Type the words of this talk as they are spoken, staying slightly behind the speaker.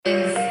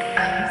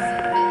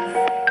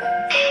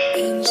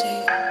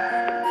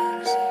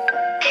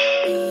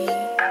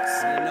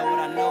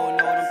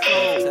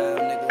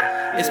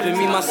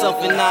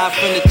myself, and I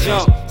from the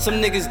jump. Some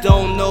niggas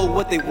don't know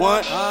what they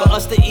want. For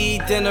us to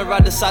eat dinner, I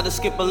decide to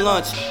skip a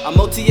lunch. I'm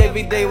OT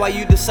every day while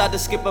you decide to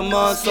skip a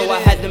month. So I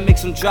had to make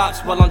some drops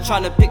while I'm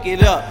trying to pick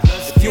it up.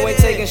 If you ain't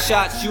taking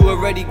shots, you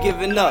already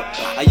giving up.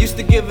 I used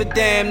to give a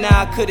damn,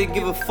 now I couldn't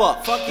give a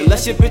fuck.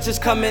 Unless your bitch is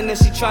coming and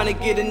she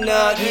tryna get a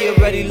nut. He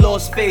already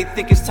lost faith,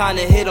 think it's time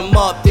to hit him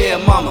up. Dear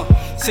mama,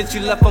 since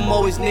you left I'm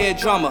always near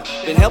drama.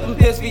 Been helping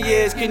pimps for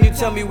years, can you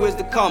tell me where's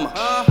the karma?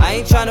 I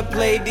ain't tryna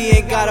play D,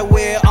 ain't gotta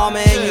wear armor.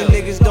 And you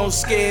niggas don't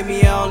scare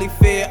me, I only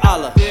fear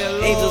Allah.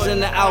 Angels in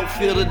the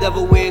outfield, the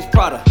devil wears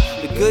Prada.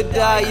 The good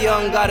die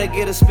young, gotta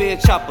get a spare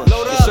chopper.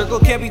 The circle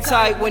can't be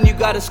tight when you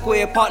got a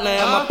square partner.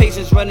 And my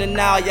patience running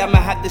out, y'all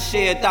might have to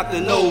share a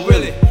doctor, no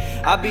really.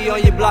 I be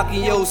on your block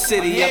in your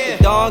city.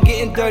 After dawn,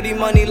 getting dirty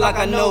money like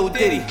I know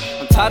Diddy.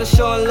 I'm tired of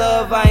showing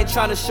love, I ain't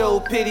tryna show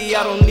pity.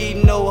 I don't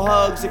need no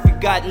hugs if you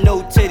got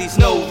no titties,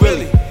 no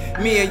really.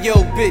 Me and yo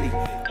bitty,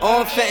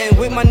 on fettin'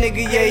 with my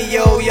nigga, yeah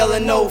yo,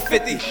 yellin' no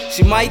 50.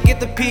 She might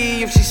get the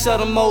P if she sell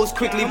the most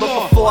quickly.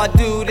 But before I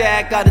do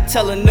that, gotta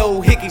tell her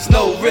no hickeys,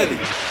 no really.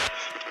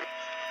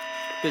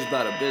 Bitch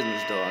about her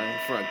business though, I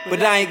ain't front.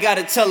 But I ain't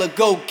gotta tell her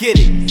go get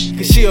it,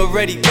 cause she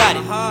already got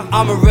it.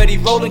 I'm already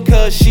rolling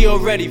cause she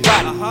already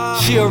riding.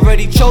 She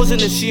already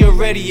chosen and she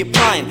already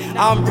applying.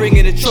 I'm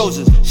bringing the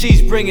Trojans,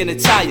 she's bringing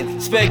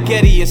Italian.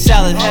 Spaghetti and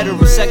salad,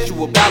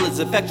 heterosexual ballads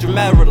of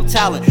extramarital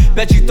talent.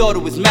 Bet you thought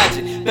it was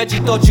magic, bet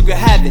you thought you could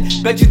have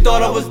it. Bet you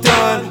thought I was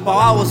done while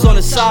I was on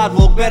the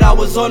sidewalk. Bet I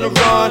was on the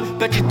run,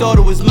 bet you thought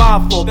it was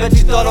my fault. Bet you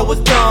thought I was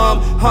dumb,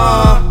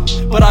 huh?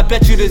 But I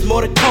bet you there's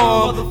more to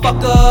come,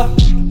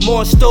 motherfucker.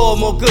 More in store,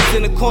 more goods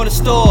in the corner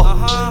store.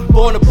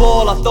 Born a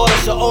ball, I thought I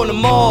should own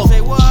them all.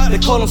 They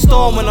call them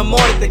storm when I'm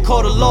on it, they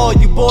call the law.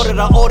 You bought it,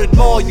 I ordered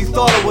more, you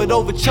thought I would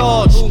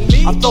overcharge.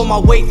 I throw my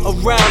weight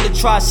around the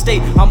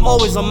tri-state, I'm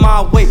always on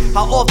my way.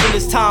 How often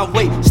is time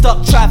wait?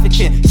 Stuck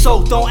trafficking,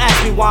 so don't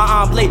ask me why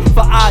I'm late. For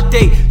I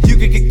date, you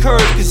could get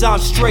curved cause I'm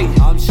straight.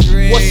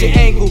 What's your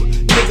angle?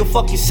 Nigga,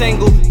 fuck you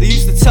single. They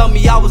used to tell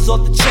me I was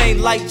off the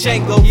chain like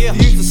Django.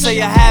 They used to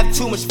say I have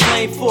too much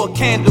flame for a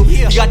candle.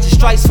 You got your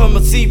stripes from a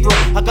zebra,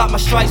 I got my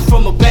stripes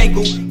from a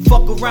Bengal.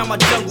 Fuck around my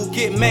jungle,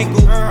 get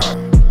mangled.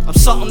 I'm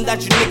something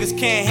that you niggas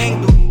can't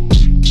handle.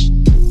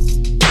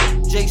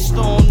 J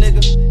Storm,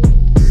 nigga.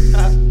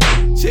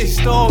 J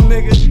Storm,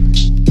 nigga.